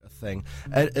thing.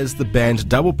 It is the band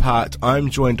Double Parked. I'm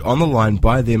joined on the line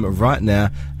by them right now.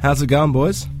 How's it going,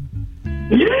 boys?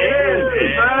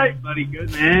 Yeah, bloody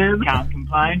good, man. Can't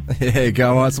complain. Yeah,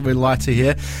 go on. That's what we like to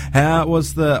hear. How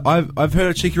was the... I've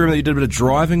heard a cheeky rumor that you did a bit of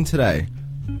driving today.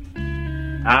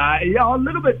 Yeah, a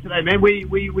little bit today, man.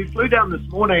 We flew down this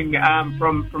morning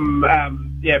from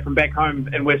back home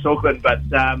in West Auckland, but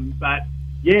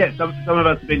yeah, some of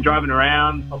us have been driving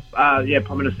around,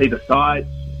 probably to see the sights.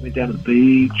 Went down to the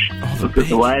beach, looked at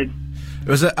the waves.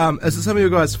 Is it some of you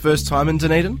guys' first time in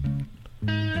Dunedin?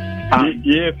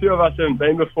 Yeah, a few of us haven't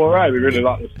been before, eh? We really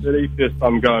like the city. First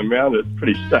time going round, it's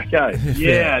pretty sick, eh?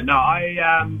 Yeah, no,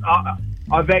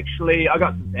 I've actually I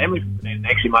got some family from Dunedin.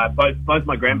 Actually, both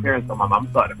my grandparents on my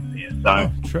mum's side are from here.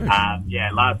 So, true.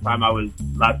 Last time I was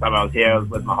here, I was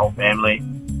with my whole family.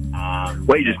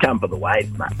 We just come for the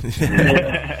waves, mate.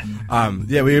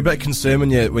 Were you a bit concerned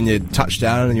when you touched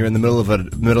down and you're in the middle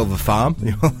of a farm?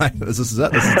 You're like, this is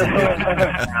it? This is it.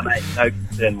 No, mate, no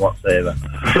concern whatsoever.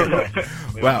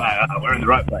 Wow, we're in the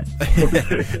right place.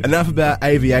 Enough about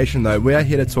aviation, though. We are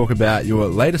here to talk about your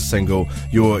latest single,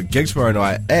 your gig tomorrow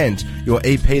night, and your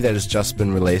EP that has just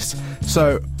been released.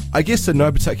 So, I guess in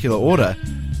no particular order,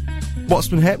 what's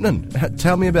been happening?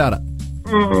 Tell me about it.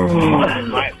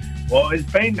 Mate. Well, it's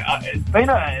been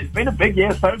a big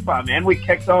year so far, man. We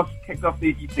kicked off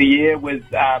the year with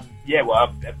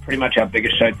pretty much our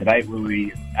biggest show to date, where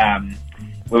we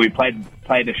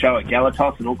played a show at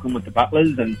Galatos in Auckland with the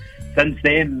Butlers, and since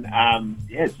then,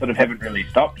 sort of haven't really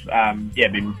stopped.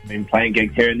 Been playing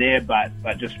gigs here and there, but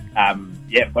just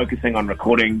focusing on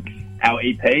recording our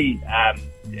EP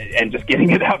and just getting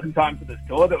it out in time for this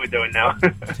tour that we're doing now.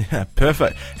 Yeah,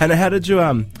 perfect. And how did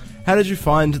you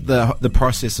find the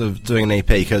process of doing an EP?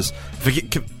 Because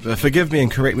forgive me and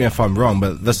correct me if I'm wrong,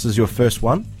 but this is your first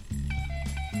one?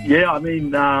 Yeah, I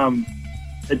mean,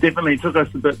 it definitely took us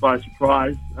a bit by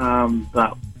surprise,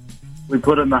 but we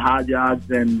put in the hard yards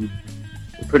and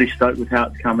we're pretty stoked with how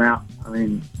it's come out. I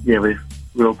mean, yeah, we're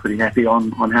all pretty happy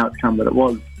on how it's come, but it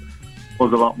was a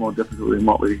lot more difficult than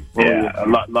what we... a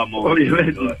lot more.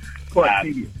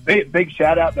 Big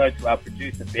shout out though to our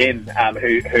producer Ben,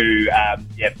 who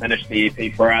finished the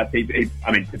EP for us. He,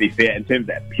 to be fair, in terms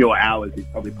of pure hours, he's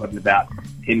probably put in about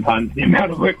 10 times the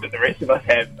amount of work that the rest of us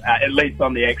have, at least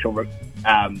on the actual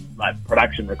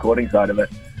production recording side of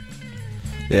it.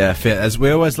 Yeah, fair. As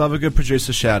we always love a good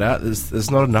producer shout out.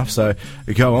 There's not enough, so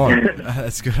go on.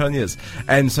 That's good on you.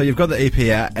 And so you've got the EP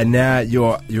out, and now you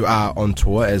are on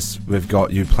tour, as we've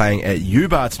got you playing at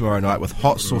U-Bar tomorrow night with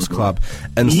Hot Sauce Club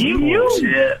in support.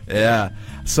 Yeah.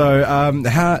 So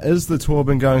how is the tour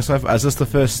been going so far? Is this the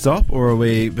first stop, or have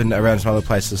we been around some other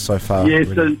places so far? Yeah,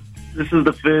 so this is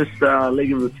the first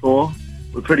leg of the tour.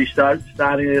 We're pretty stoked,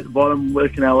 starting at the bottom,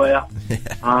 working our way up.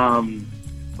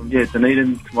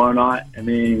 Dunedin tomorrow night, and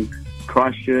then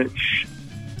Christchurch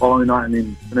following night, and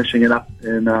then finishing it up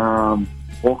in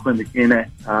Auckland again at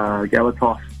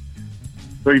Galatos.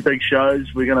 3 big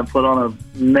shows. We're going to put on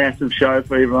a massive show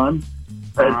for everyone.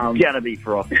 It's going to be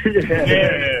frothy.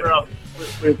 Yeah.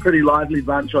 We're a pretty lively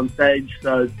bunch on stage,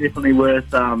 so it's definitely worth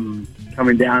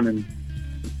coming down and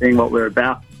seeing what we're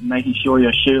about. Making sure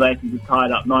your shoelaces are tied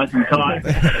up nice and tight.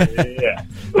 Yeah,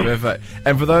 perfect.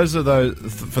 And for those of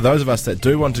us that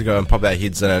do want to go and pop our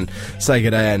heads in and say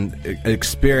good day and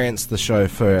experience the show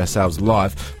for ourselves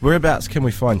live, whereabouts can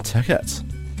we find tickets?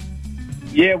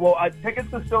 Yeah, well,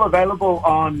 tickets are still available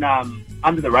on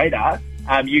Under the Radar.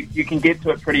 You can get to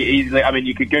it pretty easily. I mean,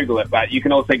 you could Google it, but you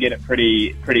can also get it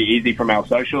pretty easy from our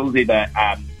socials, either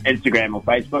Instagram or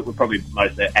Facebook. We're probably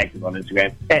most active on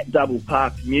Instagram at Double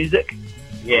Parked Music.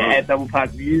 Yeah, at Double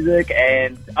Parked Music,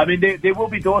 and I mean there will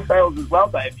be door sales as well.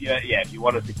 But if you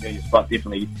want to secure your spot,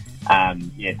 definitely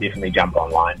jump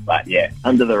online. But yeah,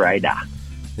 Under the Radar.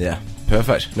 Yeah,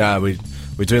 perfect. No, we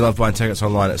do love buying tickets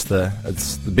online. It's the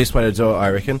best way to do it, I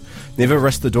reckon. Never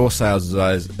risk the door sales,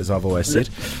 as I've always said.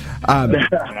 You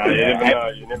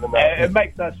never know. It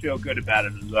makes us feel good about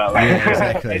it as well. Yeah,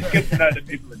 exactly. It's good to know that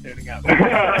people are turning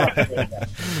up.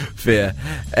 Fair.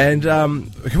 And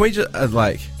can we just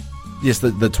yes,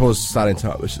 the tour's starting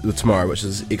tomorrow, which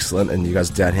is excellent, and you guys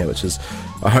are down here, which is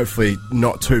hopefully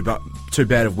not too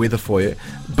bad of weather for you.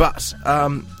 But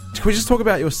can we just talk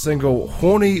about your single,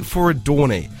 Horny for a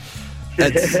Dawny?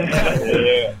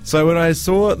 So when I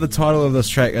saw the title of this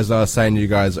track, as I was saying to you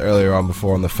guys earlier on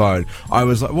before on the phone, I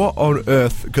was like, what on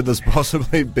earth could this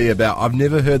possibly be about? I've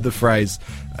never heard the phrase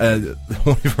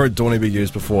Horny for a Dawny be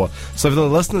used before. So for the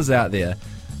listeners out there,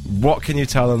 what can you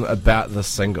tell them about this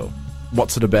single?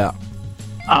 What's it about?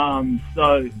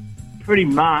 So pretty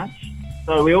much,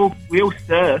 so we all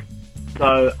surf.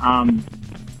 So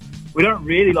we don't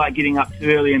really like getting up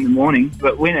too early in the morning,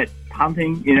 but when it's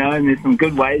pumping, you know, and there's some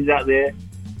good waves out there,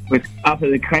 we're up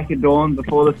at the crack of dawn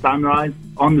before the sunrise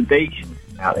on the beach,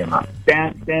 Out there, mate.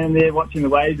 standing there watching the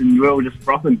waves, and we're all just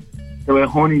frothing. So we're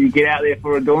horny to get out there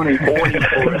for a Dawny,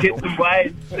 get some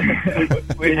waves.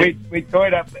 we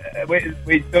toyed up.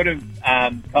 We sort of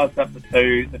tossed up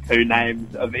the two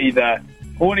names of either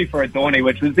Horny for a Dawny,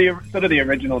 which was the sort of the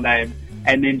original name,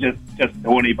 and then just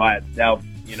Dawny by itself.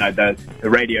 You know, the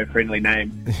radio friendly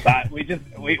name. But we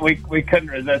couldn't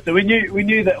resist. So we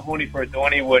knew that Horny for a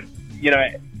Dawny would, you know,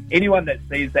 anyone that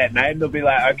sees that name, they'll be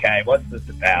like, okay, what's this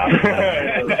about?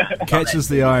 Catches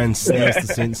the eye and snares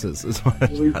the senses. Is what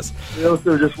it does. We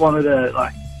also just wanted an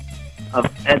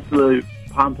absolute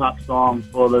pump-up song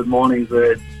for the mornings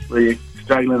where you're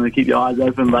struggling to keep your eyes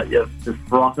open, but you're just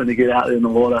frothing to get out there in the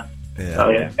water. Yeah.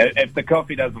 So, If the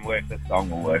coffee doesn't work, the song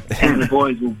will work. and the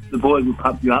boys will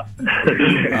pump you up.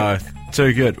 Oh,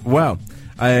 too good. Well,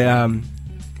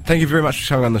 thank you very much for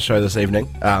coming on the show this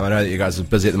evening. I know that you guys are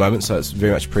busy at the moment, so it's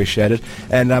very much appreciated.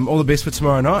 And all the best for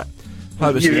tomorrow night.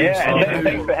 Hope it's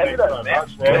Thanks for having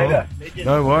us, man.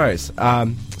 No worries.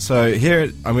 So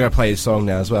here, I'm going to play your song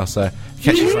now as well. So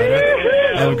catch you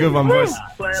later. Have a good one, boys.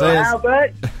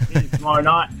 See you Tomorrow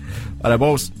night. Hello,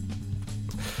 balls.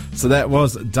 So that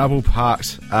was Double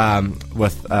Parked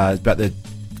with about the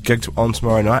gig on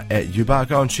tomorrow night at Ubar.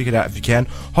 Go and check it out if you can.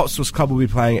 Hot Sauce Club will be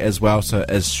playing as well, so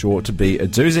it's sure to be a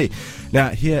doozy. Now,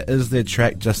 here is their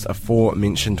track, just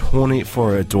aforementioned Horny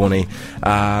for a Dawny.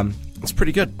 It's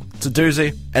pretty good. It's a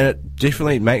doozy, and it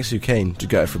definitely makes you keen to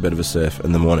go for a bit of a surf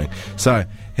in the morning. So,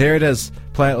 here it is.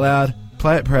 Play it loud,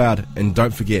 play it proud, and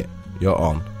don't forget, you're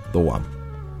on the one.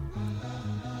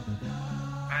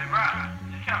 Hey, Brad,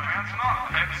 you coming around tonight?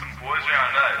 I heard some boys around,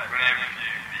 We're going to have a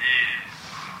few beers.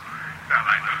 No,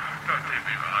 mate, don't tempt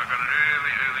me, man. I've got an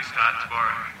early start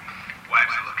tomorrow.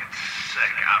 Waves are looking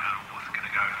sick up